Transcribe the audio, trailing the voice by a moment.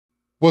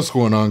What's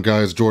going on,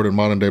 guys? Jordan,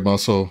 Modern Day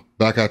Muscle,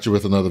 back at you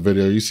with another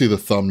video. You see the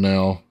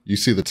thumbnail, you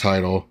see the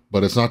title,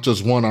 but it's not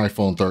just one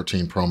iPhone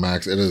 13 Pro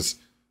Max, it is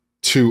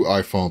two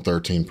iPhone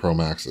 13 Pro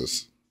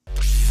Maxes.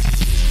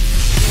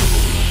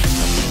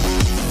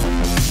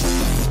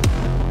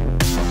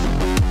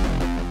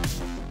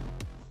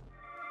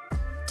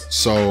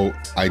 So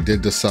I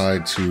did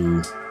decide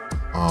to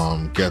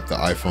get the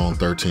iPhone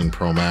 13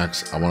 Pro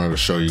Max. I wanted to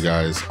show you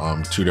guys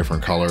two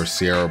different colors,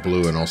 Sierra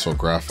Blue and also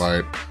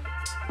Graphite.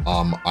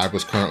 I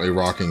was currently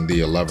rocking the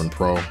 11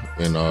 Pro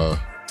in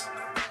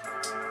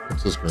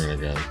what's this green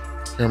again?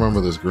 Can't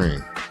remember this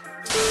green.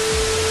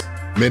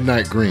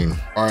 Midnight green.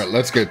 All right,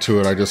 let's get to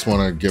it. I just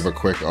want to give a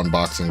quick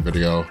unboxing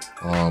video.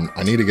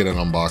 I need to get an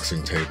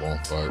unboxing table,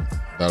 but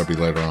that'll be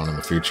later on in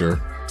the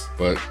future.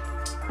 But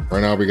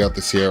right now we got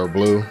the Sierra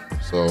Blue,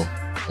 so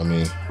let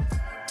me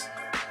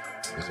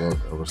put this up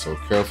ever so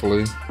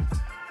carefully.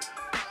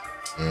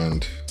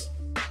 And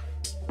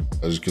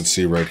as you can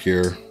see right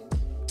here,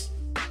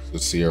 the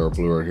Sierra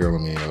Blue right here.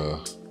 Let me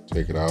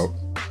take it out.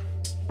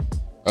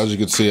 As you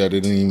can see, I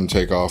didn't even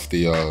take off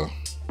the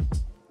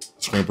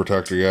screen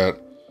protector yet.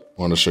 I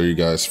want to show you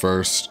guys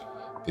first.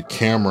 The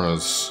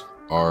cameras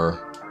are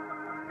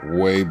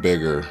way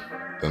bigger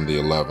than the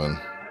 11.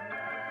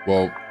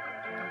 Well,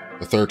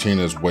 the 13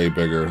 is way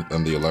bigger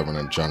than the 11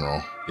 in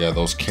general. Yeah,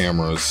 those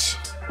cameras,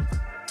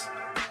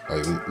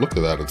 look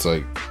at that. It's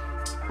like,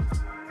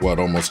 what,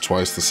 almost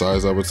twice the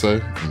size, I would say.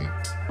 I mean,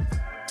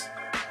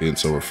 being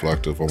so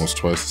reflective, almost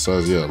twice the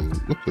size. Yeah,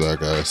 look at that,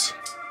 guys.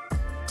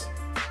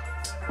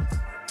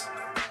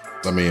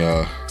 Let me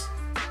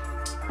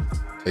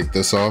take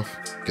this off,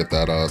 get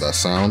that that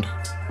sound.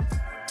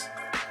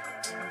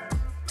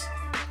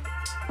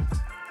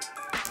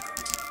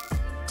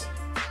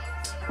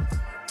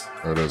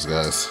 There it is,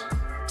 guys.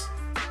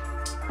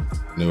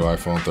 New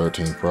iPhone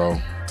 13 Pro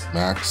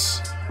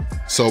Max.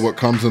 So what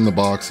comes in the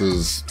box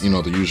is, you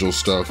know, the usual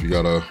stuff. You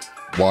got a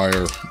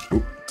wire.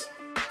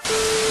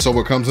 So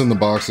what comes in the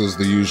box is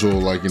the usual,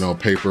 like, you know,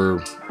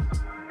 paper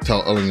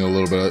telling you a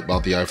little bit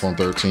about the iPhone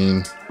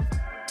 13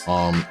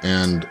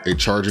 and a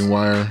charging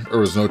wire.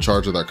 There is no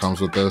charger that comes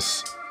with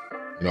this.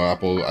 You know,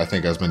 Apple, I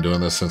think, has been doing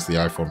this since the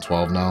iPhone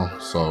 12 now.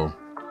 So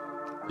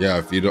yeah,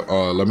 if you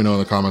let me know in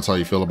the comments how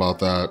you feel about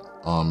that.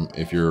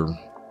 If you're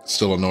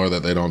still annoyed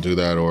that they don't do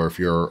that, or if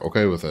you're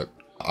okay with it.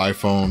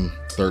 iPhone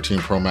 13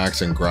 Pro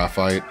Max in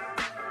Graphite.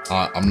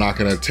 I'm not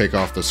gonna take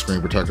off the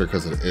screen protector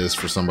because it is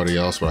for somebody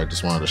else, but I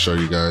just wanted to show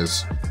you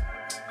guys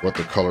what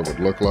the color would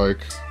look like.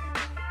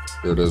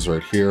 Here it is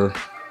right here.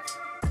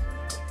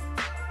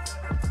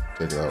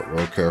 Take it out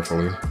real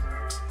carefully.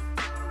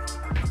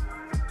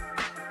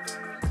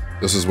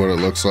 This is what it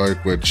looks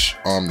like, which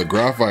the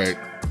Graphite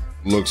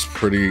looks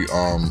pretty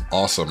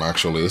awesome,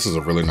 actually. This is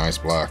a really nice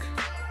black.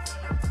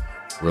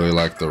 Really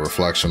like the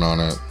reflection on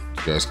it.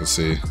 You guys can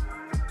see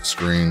the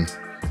screen.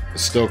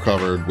 It's still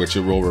covered, which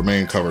it will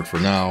remain covered for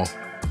now,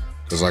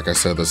 because like I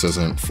said, this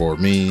isn't for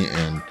me,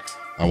 and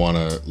I want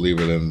to leave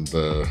it in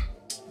the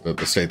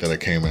state that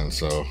it came in.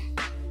 So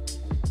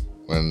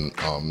when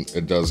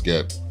it does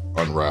get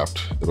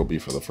unwrapped, it'll be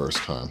for the first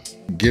time.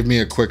 Give me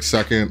a quick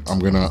second. I'm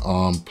gonna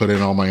put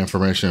in all my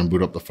information and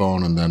boot up the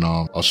phone, and then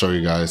I'll show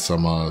you guys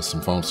some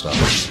phone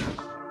stuff.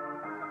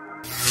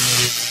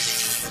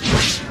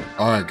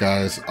 All right,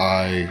 guys,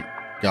 I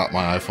got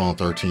my iPhone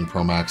 13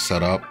 Pro Max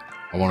set up.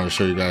 I wanted to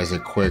show you guys a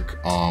quick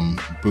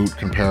boot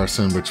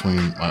comparison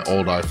between my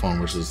old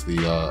iPhone, which is the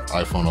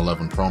iPhone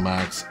 11 Pro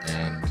Max,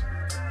 and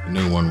the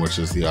new one, which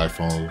is the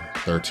iPhone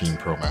 13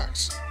 Pro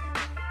Max.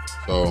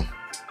 So,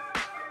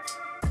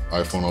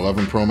 iPhone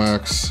 11 Pro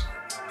Max,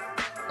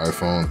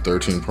 iPhone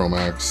 13 Pro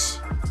Max.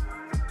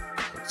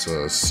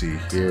 Let's see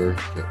here,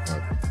 get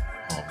my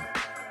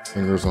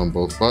fingers on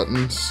both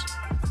buttons,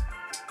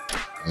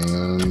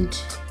 and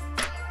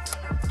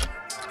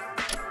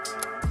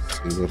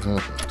see what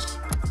happens.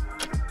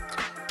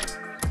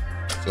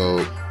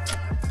 So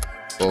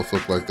both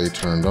look like they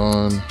turned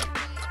on.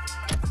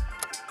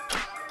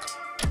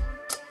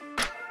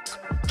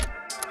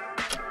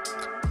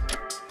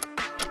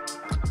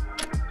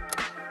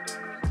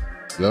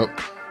 Yep,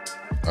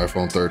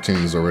 iPhone 13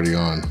 is already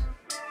on.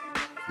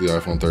 The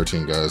iPhone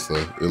 13, guys.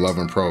 The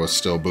 11 Pro is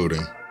still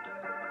booting.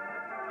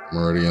 I'm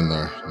already in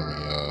there. Let me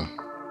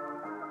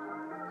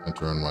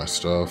enter in my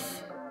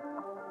stuff.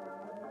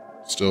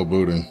 Still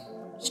booting,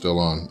 still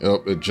on.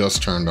 Yep, it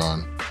just turned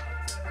on.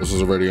 This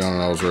was already on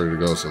and I was ready to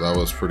go, so that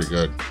was pretty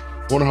good.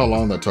 I wonder how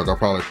long that took. I'll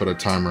probably put a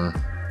timer,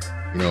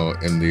 you know,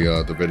 in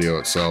the video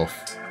itself.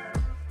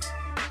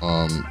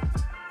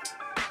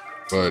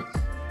 But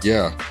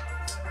yeah,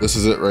 this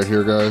is it right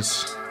here,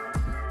 guys.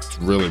 It's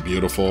really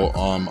beautiful.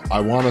 I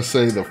want to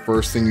say the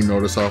first thing you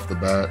notice off the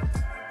bat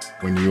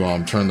when you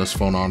turn this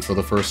phone on for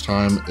the first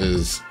time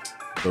is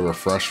the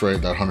refresh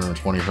rate, that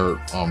 120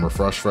 hertz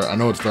refresh rate. I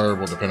know it's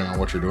variable depending on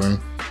what you're doing,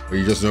 but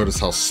you just notice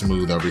how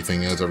smooth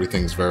everything is.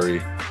 Everything's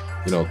very,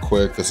 you know,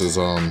 quick. This is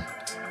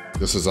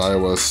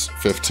iOS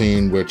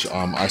 15, which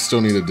I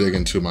still need to dig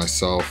into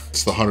myself.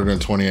 It's the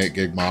 128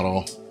 gig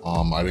model.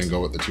 I didn't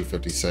go with the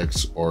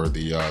 256 or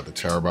the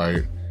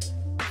terabyte.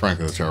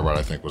 Frankly, the terabyte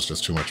I think was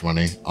just too much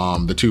money.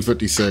 The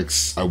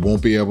 256, I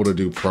won't be able to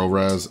do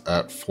ProRes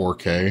at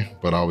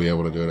 4K, but I'll be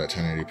able to do it at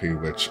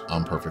 1080p, which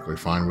I'm perfectly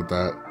fine with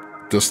that.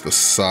 Just the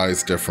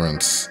size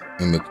difference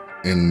in the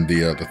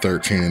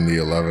 13 and the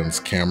 11's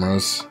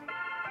cameras,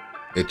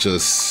 it's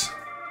just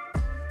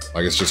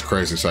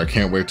crazy. So I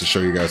can't wait to show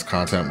you guys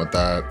content with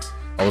that.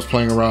 I was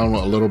playing around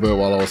a little bit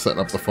while I was setting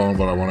up the phone,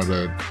 but I wanted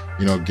to,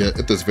 you know, get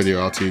this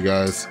video out to you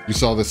guys. You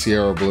saw the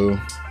Sierra Blue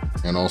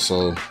and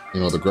also, you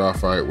know, the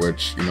Graphite,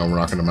 which, you know, we're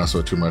not going to mess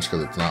with too much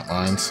because it's not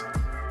mine's.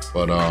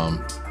 But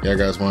yeah,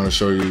 guys, wanted to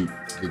show you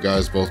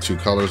guys both two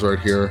colors right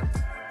here.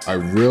 I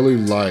really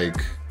like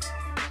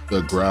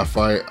the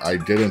Graphite. I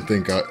didn't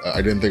think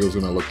it was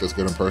going to look this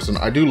good in person.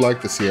 I do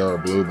like the Sierra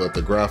Blue, but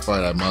the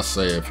Graphite, I must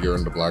say, if you're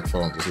into black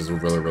phones, this is a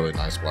really, really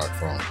nice black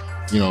phone.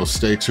 You know,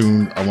 stay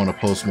tuned. I want to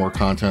post more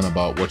content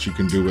about what you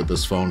can do with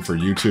this phone for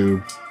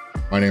YouTube.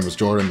 My name is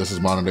Jordan. This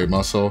is Modern Day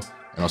Muscle,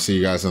 and I'll see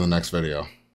you guys in the next video.